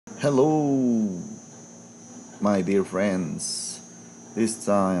Hello, my dear friends. This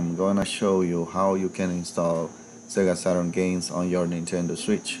time I'm gonna show you how you can install Sega Saturn Games on your Nintendo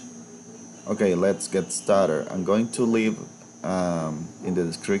Switch. Okay, let's get started. I'm going to leave in the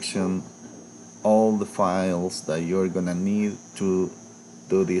description all the files that you're gonna need to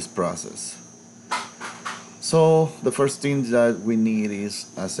do this process. So the first thing that we need is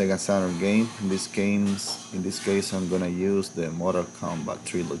a Sega Saturn game. In this case, I'm gonna use the Mortal Kombat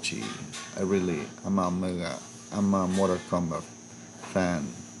trilogy. I'm a Mortal Kombat fan.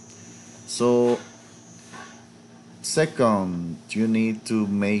 So second, you need to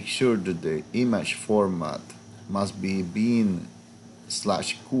make sure that the image format must be bin/q.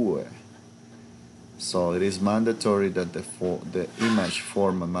 So it is mandatory that the image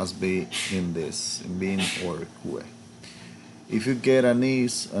format must be in bin or QE. If you get an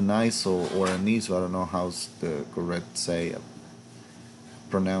ISO or an ISO, I don't know how's the correct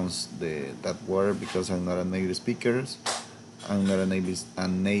pronounce that word because I'm not a native speaker. I'm not a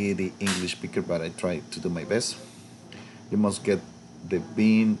native English speaker, but I try to do my best. You must get the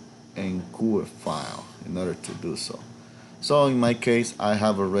bin and QE file in order to do so. So in my case, I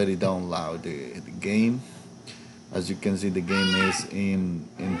have already downloaded the game. As you can see, the game is in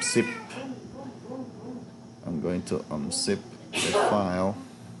zip. I'm going to unzip the file.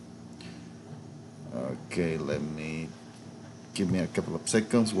 Okay, give me a couple of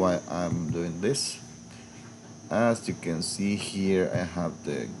seconds while I'm doing this. As you can see here, I have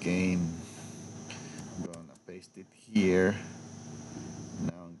the game. I'm gonna paste it here.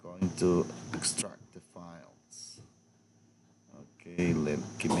 Now I'm going to extract the files. Okay,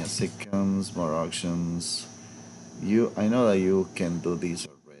 give me a second. More options. I know that you can do this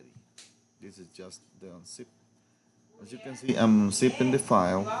already. This is just the unzip. As you can see, I'm zipping the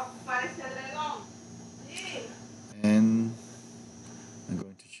file and I'm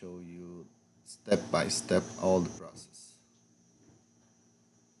going to show you step by step all the process.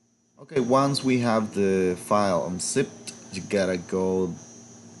 Okay, once we have the file unzipped, you gotta go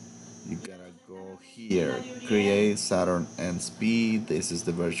here, create Saturn Nsp. This is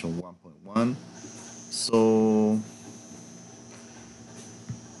the version 1.1. So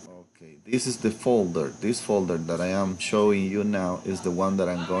okay, this is the folder. This folder that I am showing you now is the one that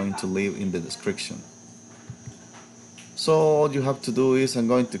I'm going to leave in the description. So all you have to do is, I'm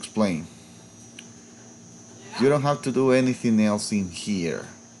going to explain. You don't have to do anything else in here.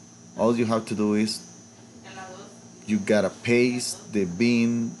 All you have to do is you gotta paste the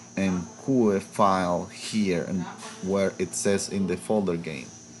bin and QE file here and where it says in the folder game.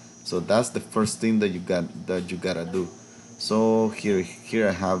 So that's the first thing that you gotta do. So here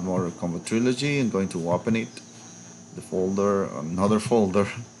I have Mortal Kombat Trilogy. I'm going to open it, the folder, another folder,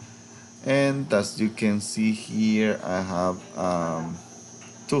 and as you can see here, I have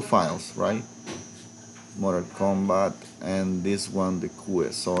two files, right? Mortal Kombat and this one, the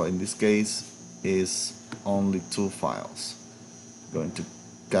QE. So in this case is only two files. Going to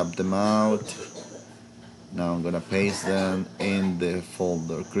cap them out. Now I'm gonna paste them in the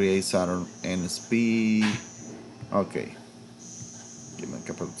folder create Saturn Nsp. Okay, give me a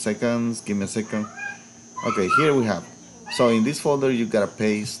couple of seconds. Give me a second. Okay, here we have. So in this folder you gotta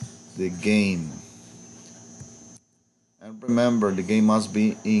paste the game, and remember the game must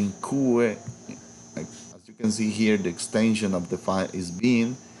be in QE. As you can see here, the extension of the file is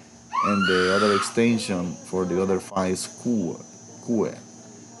bin, and the other extension for the other file is QE.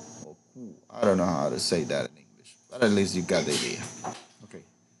 I don't know how to say that in English, but at least you got the idea. Okay,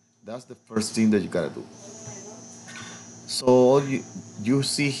 that's the first thing that you gotta do. So you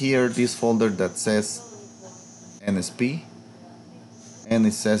see here this folder that says NSP, and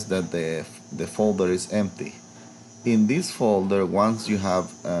it says that the folder is empty. In this folder, once you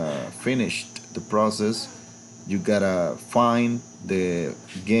have finished the process, you gotta find the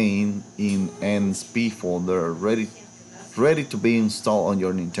game in NSP folder ready to be installed on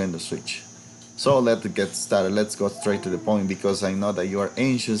your Nintendo Switch. So let's get started. Let's go straight to the point because I know that you are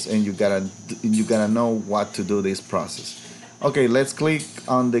anxious and you gotta know what to do this process. Okay, let's click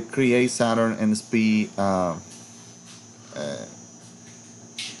on the Create Saturn Nsp.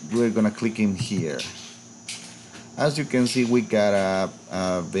 We're gonna click in here. As you can see, we got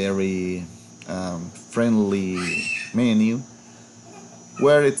a very friendly menu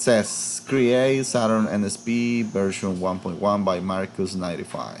where it says Create Saturn Nsp version 1.1 by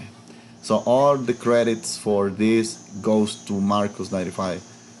Marcus95. So all the credits for this goes to Marcus95.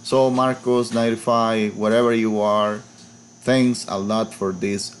 So Marcus95, wherever you are, thanks a lot for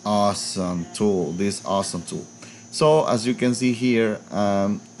this awesome tool. So as you can see here,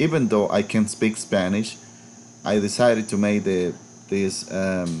 even though I can speak Spanish, I decided to make the this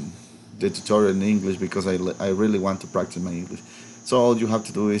the tutorial in English because I really want to practice my English. So all you have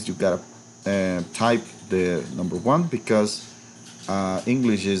to do is you gotta type the number 1 because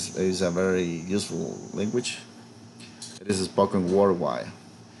English is a very useful language. It is spoken worldwide.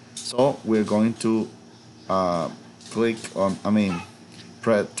 So we're going to click on,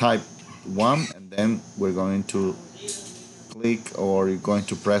 type 1, and then we're going to click, or you're going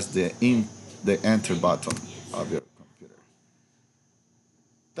to press the enter button of your computer.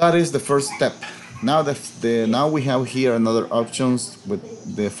 That is the first step. Now now we have here another options. With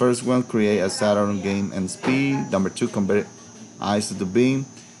the first one, create a Saturn game and speed. Number 2, convert ISO to bin.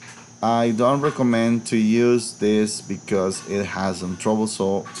 I don't recommend to use this because it has some trouble,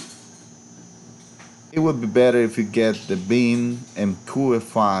 so it would be better if you get the bin and MQA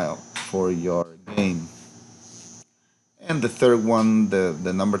file for your game. And the third one,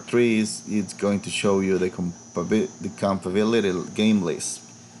 the number 3, is it's going to show you the compatibility game list.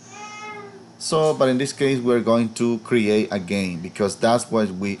 So, but in this case, we're going to create a game because that's what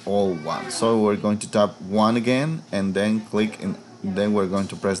we all want. So we're going to tap 1 again and then click, and then we're going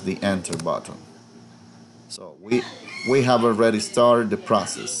to press the enter button. So we have already started the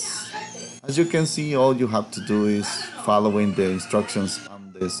process. As you can see, all you have to do is following the instructions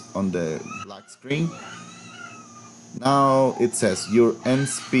on the black screen. Now it says your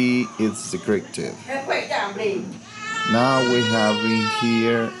NSP is secretive. Now we have in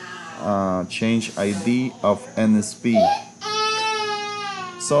here change Id of Nsp.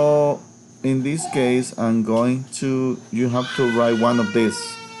 So in this case, you have to write one of these,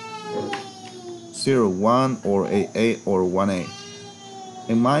 0, 1, or A or 1A.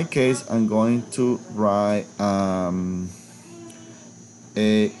 In my case, I'm going to write AA.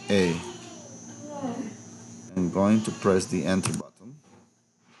 I'm going to press the enter button.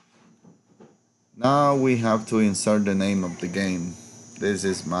 Now we have to insert the name of the game. This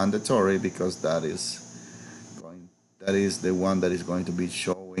is mandatory because that is the one that is going to be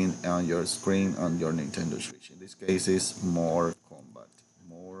showing on your screen on your Nintendo Switch. In this case, is Mortal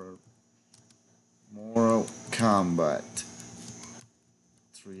Kombat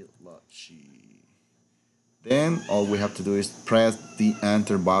Trilogy. Then all we have to do is press the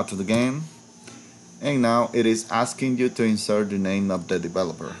enter button again, and now it is asking you to insert the name of the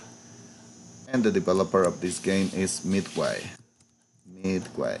developer, and the developer of this game is Midway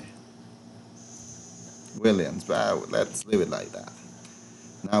Williams, but let's leave it like that.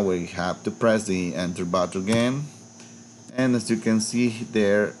 Now we have to press the enter button again, and as you can see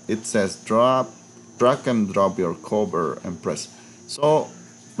there, it says drag and drop your cover and press. So,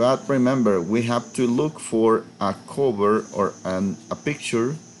 but remember, we have to look for a cover or a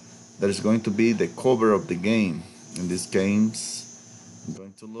picture that is going to be the cover of the game. In this case, I'm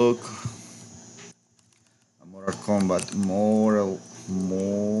going to look Mortal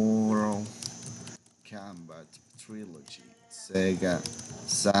Kombat Trilogy, Sega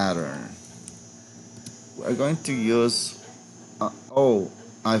Saturn. We're going to use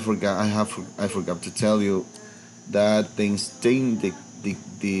I forgot to tell you that the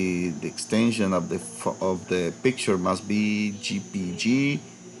extension of the picture must be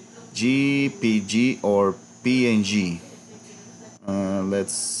GPG or PNG.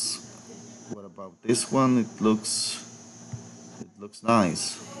 What about this one? It looks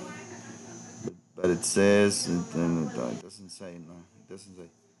nice, but it says it doesn't say. No, it doesn't say.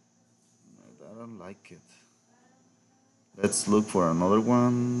 I don't like it. Let's look for another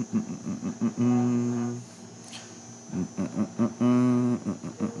one.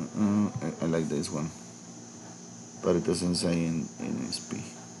 I like this one, but it doesn't say in Nsp.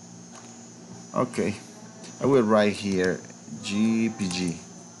 Okay, I will write here GPG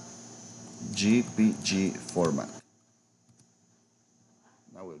format.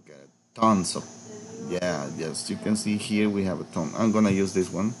 Now we'll get tons of, yes, you can see here we have a ton. I'm gonna use this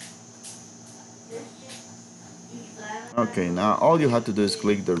one. Okay, now all you have to do is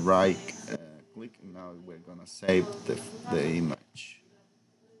click the right click, and now we're gonna save the image.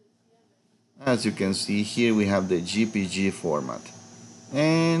 As you can see here, we have the GPG format,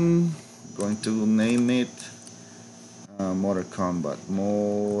 and I'm going to name it Mortal Kombat.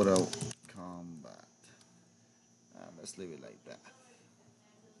 Let's leave it like that.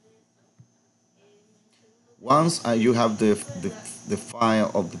 Once you have the file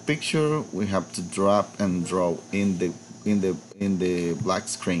of the picture, we have to drop and draw in the black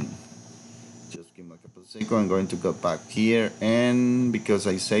screen. Just give me a couple of seconds. I'm going to go back here, and because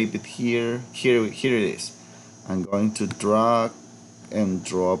I saved it here it is. I'm going to drag and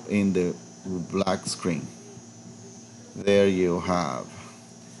drop in the black screen. There you have.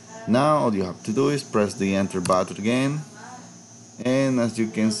 Now all you have to do is press the enter button again, And as you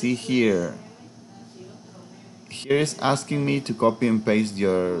can see here, here is asking me to copy and paste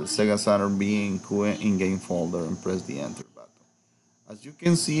your Sega Saturn B in-game folder and press the enter button. As you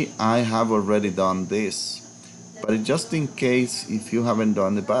can see, I have already done this. But just in case if you haven't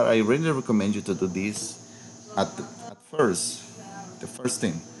done it, but I really recommend you to do this at first, the first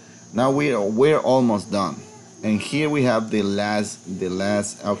thing. Now we're almost done, and here we have the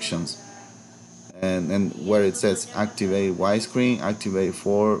last options, and where it says activate widescreen, activate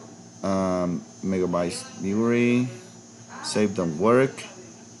 4 megabytes memory, save don't work,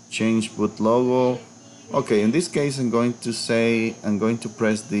 change boot logo. Okay, in this case, I'm going to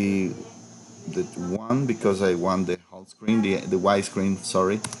press the one because I want the whole screen, the widescreen.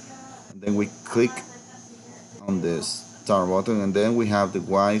 Sorry, and then we click on the start button, and then we have the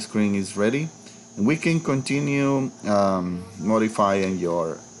widescreen is ready, and we can continue modifying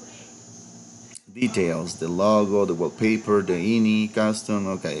your details, the logo, the wallpaper, the INI custom,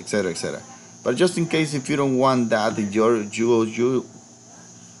 okay, etc., etc. But just in case if you don't want that, you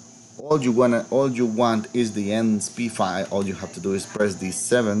all you want is the NSP file. All you have to do is press the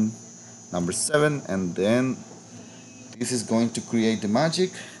number 7, and then this is going to create the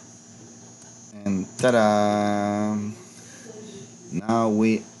magic, and ta-da! Now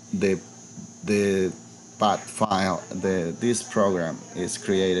the path file, this program is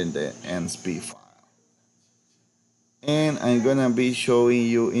creating the NSP file. And I'm gonna be showing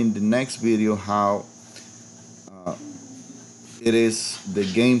you in the next video how it is the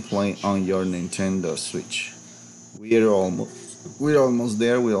gameplay on your Nintendo Switch. We're almost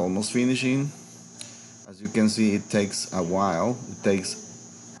there. We're almost finishing. As you can see, it takes a while. It takes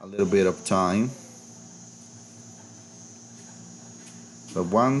a little bit of time. But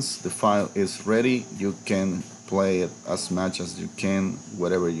once the file is ready, you can play it as much as you can,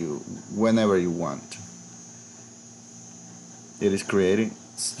 whenever you want. It is creating.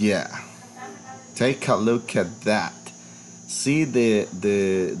 Yeah. Take a look at that. See the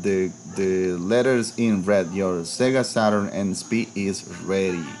letters in red. Your Sega Saturn NSP is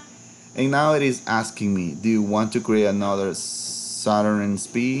ready. And now it is asking me, do you want to create another Saturn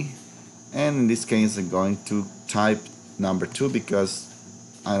NSP? And in this case, I'm going to type number 2 because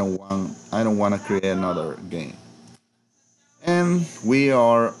I don't want to create another game. And we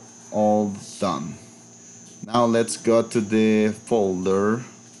are all done. Now let's go to the folder.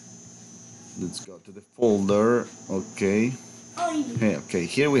 Okay. Okay,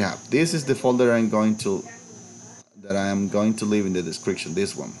 here we have. This is the folder that I am going to leave in the description.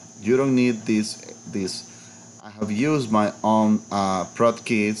 This one. You don't need this. I have used my own prod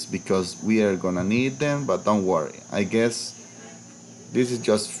kits because we are gonna need them, but don't worry. I guess this is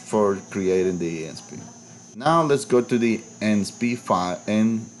just for creating the NSP. Now let's go to the NSP file,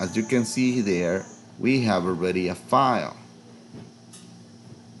 and as you can see there, we have already a file.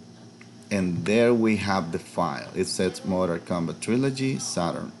 And there we have the file. It says Mortal Kombat Trilogy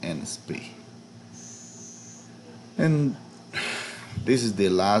Saturn NSP. And this is the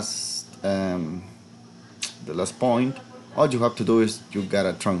last point. All you have to do is you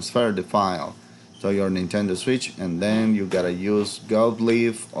gotta transfer the file to your Nintendo Switch, and then you gotta use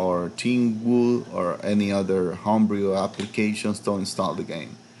Godleaf or Teamwood or any other homebrew applications to install the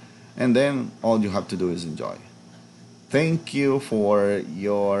game. And then all you have to do is enjoy. Thank you for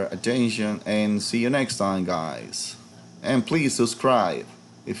your attention, and see you next time, guys. And please subscribe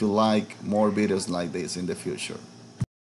if you like more videos like this in the future.